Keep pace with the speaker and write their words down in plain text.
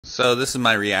So this is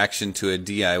my reaction to a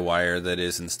DIYer that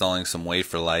is installing some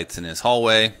wafer lights in his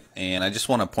hallway, and I just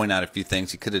want to point out a few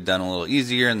things he could have done a little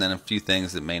easier and then a few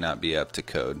things that may not be up to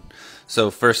code.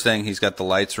 So first thing, he's got the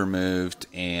lights removed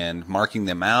and marking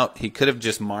them out. He could have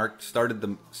just started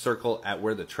the circle at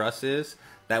where the truss is.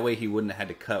 That way he wouldn't have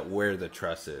had to cut where the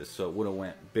truss is, so it would have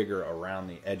went bigger around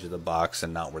the edge of the box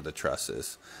and not where the truss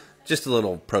is. Just a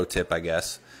little pro tip, I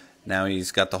guess. Now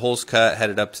he's got the holes cut,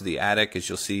 headed up to the attic. As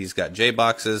you'll see, he's got J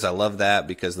boxes. I love that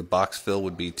because the box fill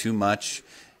would be too much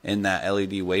in that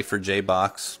LED wafer J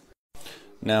box.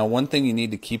 Now, one thing you need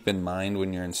to keep in mind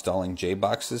when you're installing J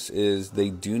boxes is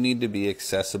they do need to be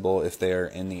accessible if they are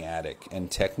in the attic. And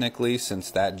technically,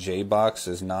 since that J box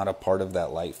is not a part of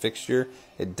that light fixture,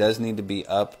 it does need to be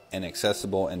up and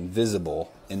accessible and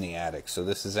visible in the attic. So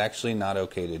this is actually not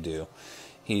okay to do.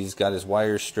 He's got his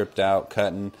wires stripped out,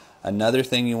 cutting. Another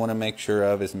thing you want to make sure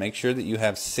of is make sure that you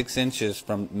have 6 inches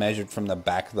measured from the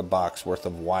back of the box worth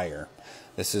of wire.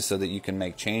 This is so that you can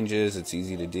make changes. It's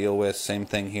easy to deal with. Same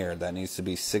thing here. That needs to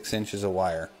be 6 inches of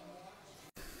wire.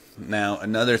 Now,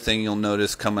 another thing you'll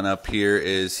notice coming up here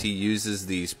is he uses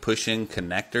these push-in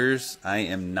connectors. I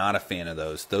am not a fan of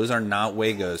those. Those are not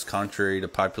Wagos, contrary to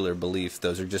popular belief.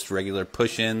 Those are just regular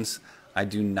push-ins. I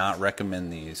do not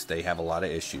recommend these. They have a lot of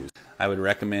issues. I would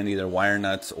recommend either wire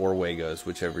nuts or Wagos,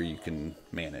 whichever you can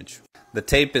manage. The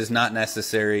tape is not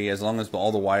necessary. As long as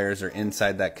all the wires are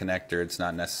inside that connector, it's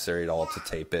not necessary at all to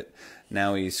tape it.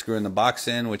 Now he's screwing the box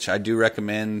in, which I do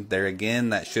recommend. There again,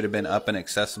 that should have been up and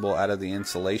accessible out of the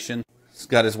insulation. He's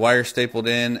got his wire stapled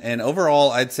in, and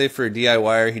overall, I'd say for a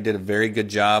DIYer, he did a very good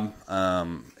job.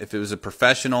 If it was a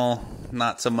professional,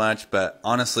 not so much, but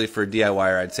honestly, for a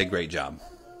DIYer, I'd say great job.